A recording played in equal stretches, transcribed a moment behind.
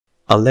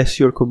Unless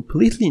you're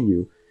completely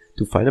new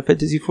to Final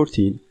Fantasy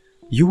XIV,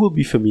 you will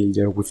be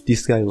familiar with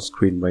this guy on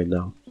screen right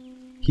now.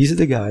 He's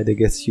the guy that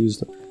gets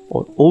used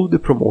on all the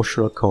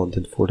promotional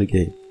content for the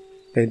game,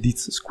 and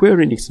it's Square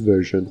Enix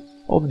version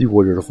of the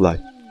Warrior of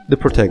Light, the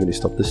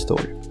protagonist of the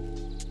story.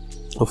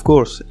 Of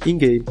course,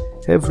 in-game,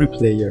 every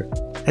player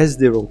has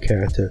their own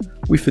character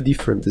with a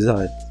different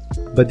design,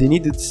 but they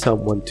needed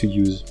someone to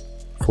use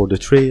for the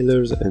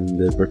trailers and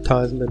the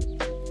advertisement,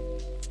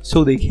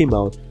 so they came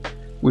out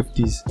with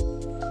this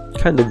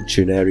kind of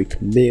generic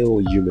male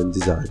human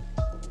design.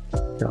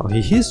 Now, he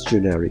is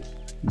generic,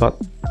 but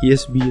he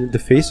has been the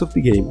face of the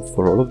game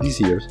for all of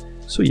these years,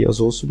 so he has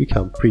also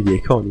become pretty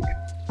iconic.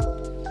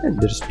 And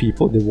there's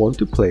people that want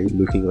to play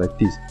looking like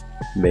this.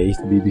 May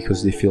it be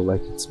because they feel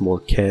like it's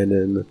more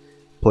canon,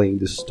 playing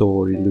the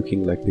story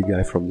looking like the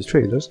guy from the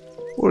trailers,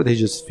 or they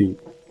just think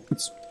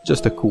it's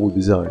just a cool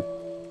design.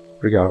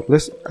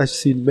 Regardless, I've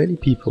seen many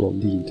people on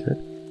the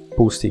internet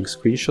posting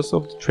screenshots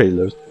of the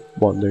trailers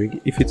wondering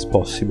if it's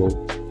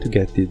possible to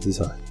get this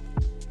design.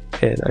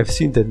 And I've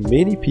seen that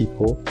many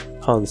people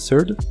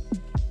answered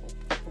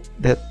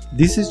that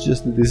this is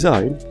just the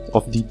design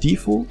of the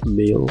default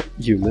male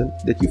human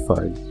that you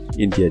find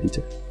in the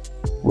editor.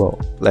 Well,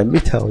 let me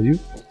tell you,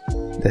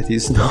 that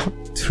is not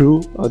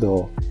true at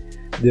all.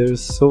 They're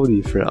so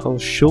different. I'll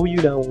show you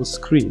now on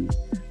screen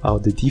how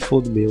the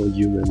default male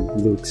human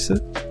looks,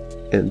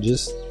 and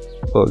just,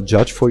 well,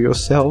 judge for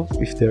yourself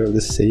if they're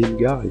the same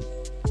guy.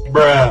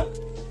 Bruh.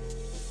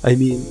 I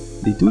mean,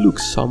 they do look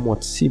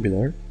somewhat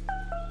similar,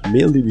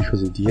 mainly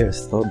because of the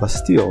hairstyle, but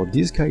still,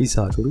 this guy is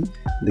ugly,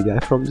 the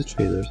guy from the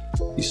trailers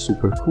is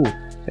super cool,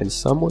 and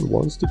someone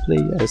wants to play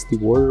as the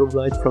Warrior of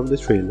Light from the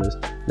trailers.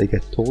 They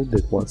get told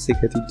that once they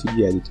get into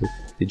the editor,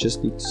 they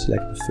just need to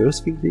select the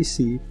first thing they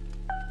see,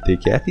 they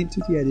get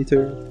into the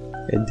editor,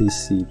 and they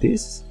see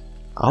this.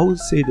 I would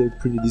say they're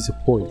pretty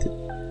disappointed,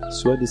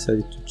 so I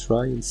decided to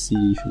try and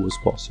see if it was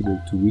possible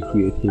to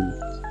recreate him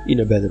in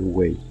a better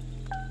way,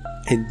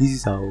 and this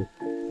is how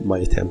my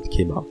attempt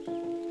came out.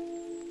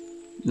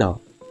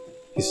 Now,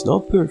 it's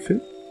not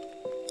perfect,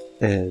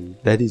 and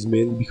that is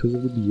mainly because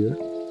of the beard,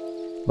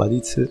 but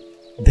it's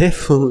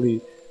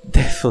definitely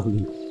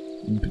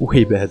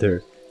way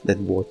better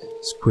than what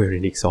Square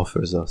Enix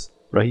offers us,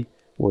 right?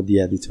 What the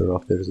editor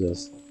offers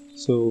us.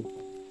 So,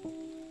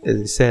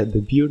 as I said,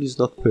 the beard is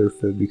not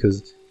perfect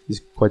because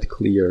it's quite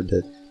clear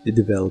that the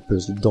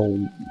developers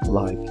don't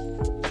like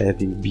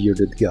having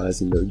bearded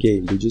guys in their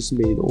game. They just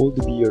made all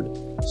the beard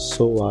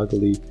so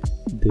ugly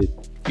that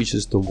you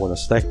just don't want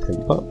to select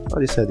them. But I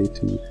decided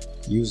to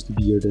use the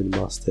beard and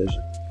mustache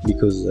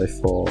because I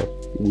thought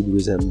it would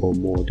resemble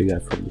more the guy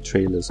from the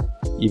trailers,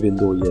 even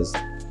though he has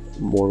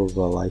more of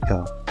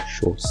a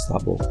short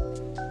stubble.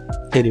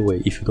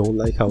 Anyway, if you don't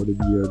like how the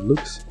beard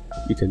looks,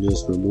 you can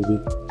just remove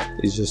it.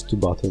 It's just 2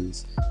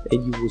 buttons,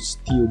 and you will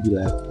still be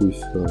left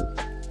with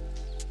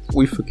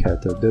a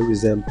character that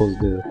resembles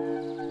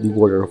the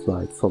Warrior of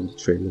Light from the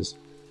trailers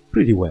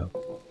pretty well.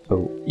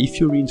 So if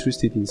you're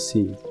interested in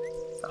seeing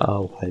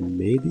how I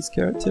made this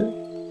character,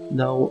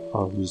 now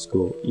I'll just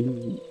go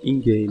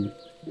in-game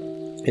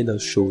and I'll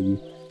show you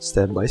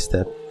step by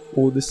step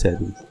all the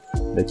settings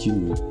that you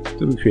need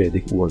to recreate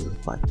the Warrior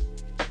of Light.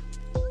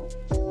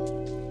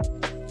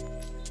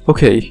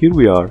 Okay, here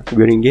we are.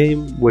 We're in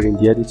game, we're in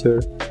the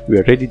editor, we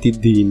already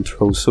did the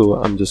intro, so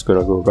I'm just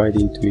gonna go right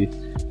into it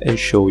and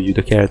show you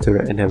the character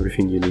and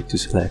everything you need to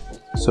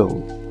select. So,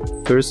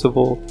 first of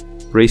all,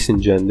 race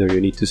and gender you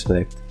need to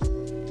select.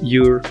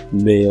 Hyur,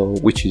 male,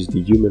 which is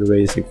the human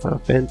race in Final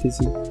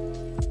Fantasy.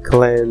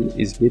 Clan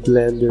is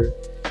Midlander,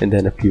 and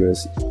then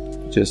appearance,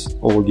 just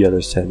all the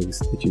other settings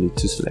that you need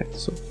to select.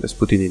 So let's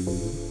put it in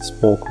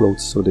small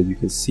clothes so that you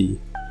can see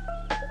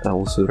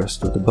also the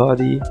rest of the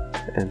body,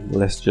 and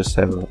let's just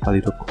have a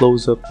little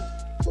close-up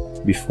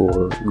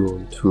before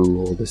going through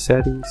all the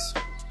settings.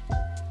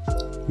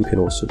 You can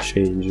also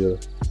change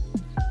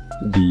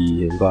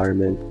the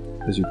environment,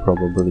 as you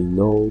probably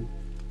know.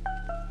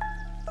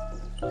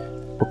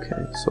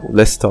 Okay, so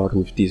let's start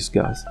with these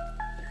guys.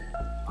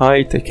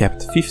 Height I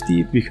kept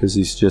 50 because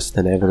it's just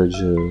an average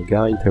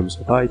guy in terms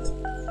of height,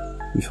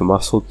 with a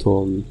muscle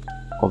tone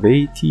of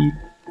 80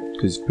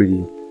 because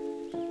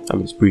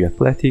it's pretty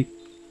athletic.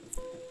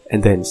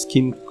 And then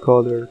skin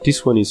color,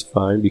 this one is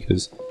fine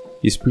because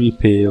he's pretty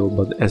pale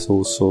but has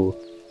also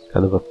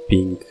kind of a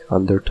pink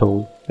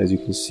undertone, as you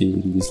can see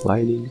in this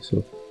lighting,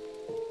 so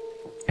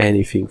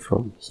anything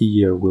from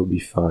here will be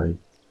fine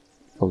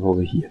from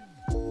over here.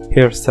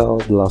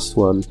 Hairstyle, the last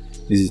one,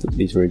 this is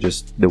literally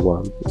just the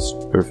one, it's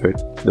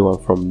perfect, the one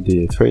from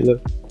the trailer.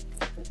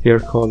 Hair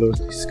color,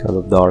 this kind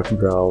of dark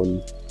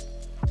brown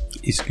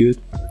is good,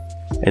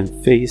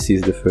 and face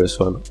is the first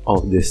one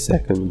of the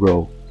second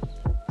row.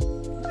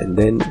 And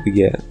then we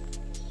get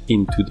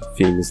into the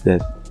things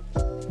that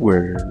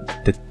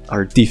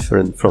are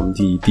different from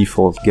the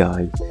default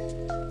guy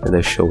that I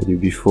showed you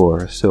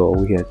before. So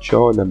we get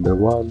jaw number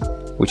 1,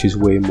 which is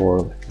way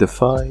more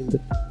defined.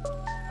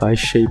 Eye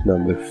shape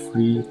number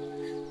 3,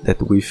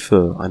 that with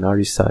an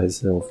eye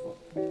size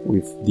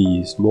with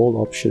the small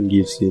option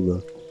gives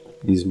him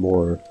this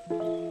more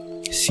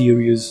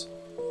serious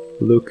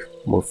look,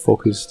 more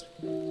focused.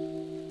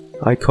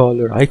 Eye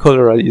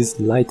color is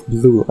light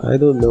blue. I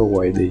don't know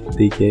why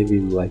they gave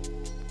him like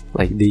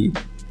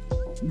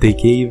they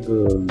gave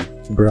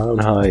brown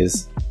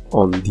eyes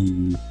on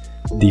the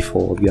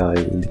default guy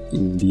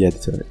in the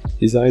editor.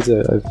 His eyes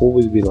have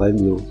always been light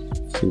blue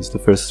since the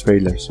first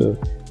trailer, so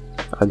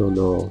I don't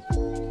know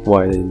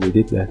why they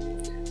did that.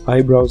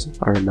 Eyebrows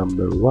are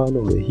number 1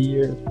 over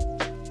here,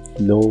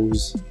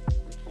 nose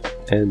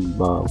and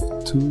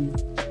mouth 2.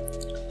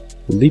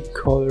 Lip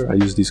color, I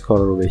use this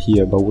color over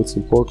here, but what's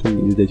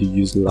important is that you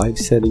use live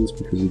settings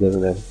because it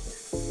doesn't have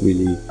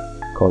really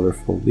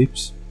colorful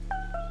lips.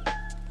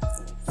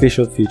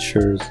 Facial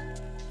features.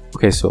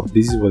 Okay, so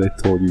this is what I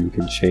told you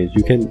can change.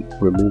 You can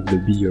remove the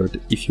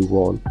beard if you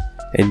want,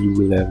 and you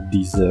will have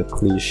this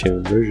clean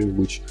shaven version,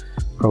 which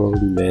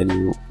probably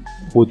many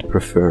would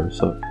prefer.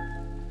 So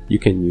you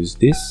can use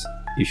this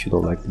if you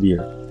don't like the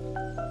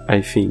beard.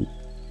 I think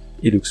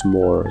it looks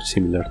more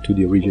similar to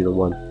the original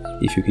one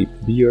if you keep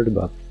the beard,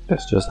 but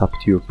that's just up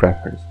to your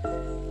preference.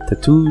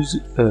 Tattoos,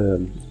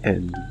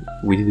 and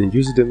we didn't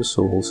use them,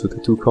 so also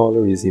tattoo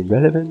color is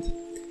irrelevant.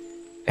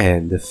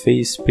 And the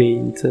face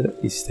paint,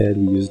 instead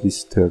we use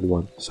this third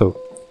one. So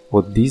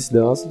what this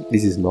does,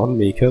 this is not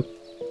makeup.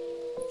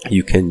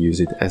 You can use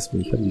it as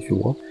makeup if you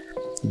want,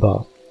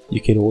 but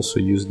you can also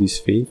use these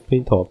face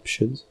paint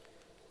options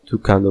to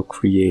kind of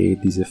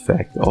create this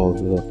effect of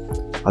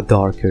a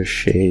darker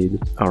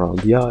shade around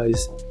the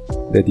eyes.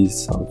 That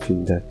is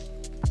something that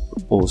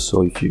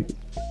also, if you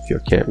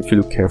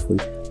look carefully,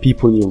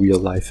 people in real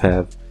life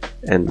have,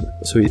 and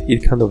so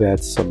it kind of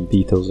adds some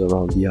details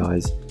around the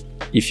eyes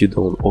if you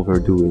don't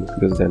overdo it,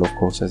 because then of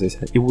course, as I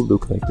said, it will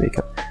look like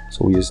makeup.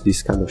 So we use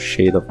this kind of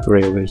shade of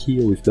gray over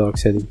here with dark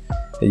setting,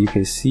 and you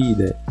can see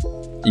that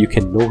you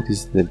can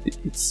notice that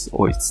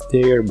it's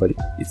there, but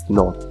it's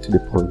not to the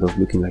point of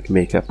looking like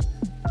makeup,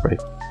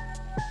 right?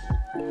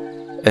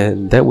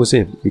 And that was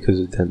it,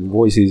 because then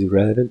voice is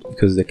irrelevant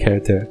because the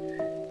character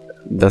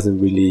doesn't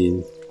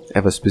really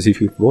have a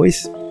specific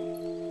voice.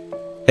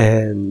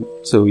 And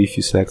so if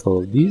you select all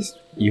of these,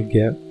 you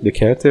get the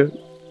character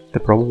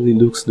that probably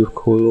looks the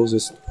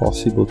closest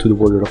possible to the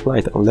Warrior of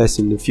Light, unless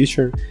in the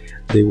future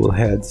they will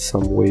add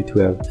some way to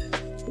have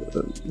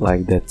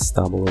like that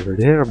stubble over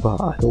there,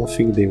 but I don't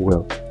think they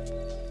will.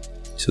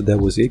 So that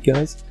was it,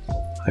 guys.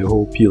 I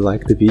hope you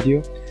liked the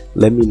video.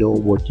 Let me know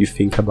what you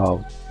think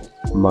about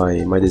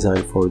my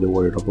design for the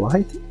Warrior of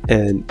Light,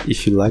 and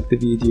if you like the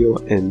video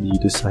and you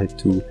decide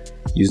to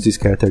use this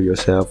character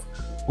yourself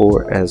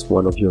or as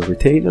one of your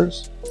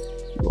retainers,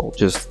 well,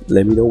 just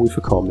let me know with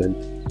a comment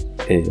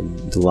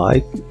and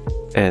like,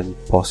 and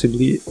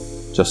possibly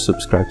just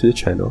subscribe to the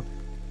channel,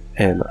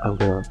 and I'm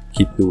gonna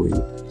keep doing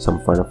some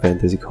Final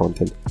Fantasy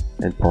content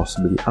and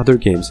possibly other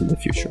games in the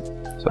future.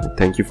 So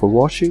thank you for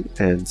watching,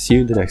 and see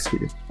you in the next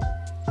video.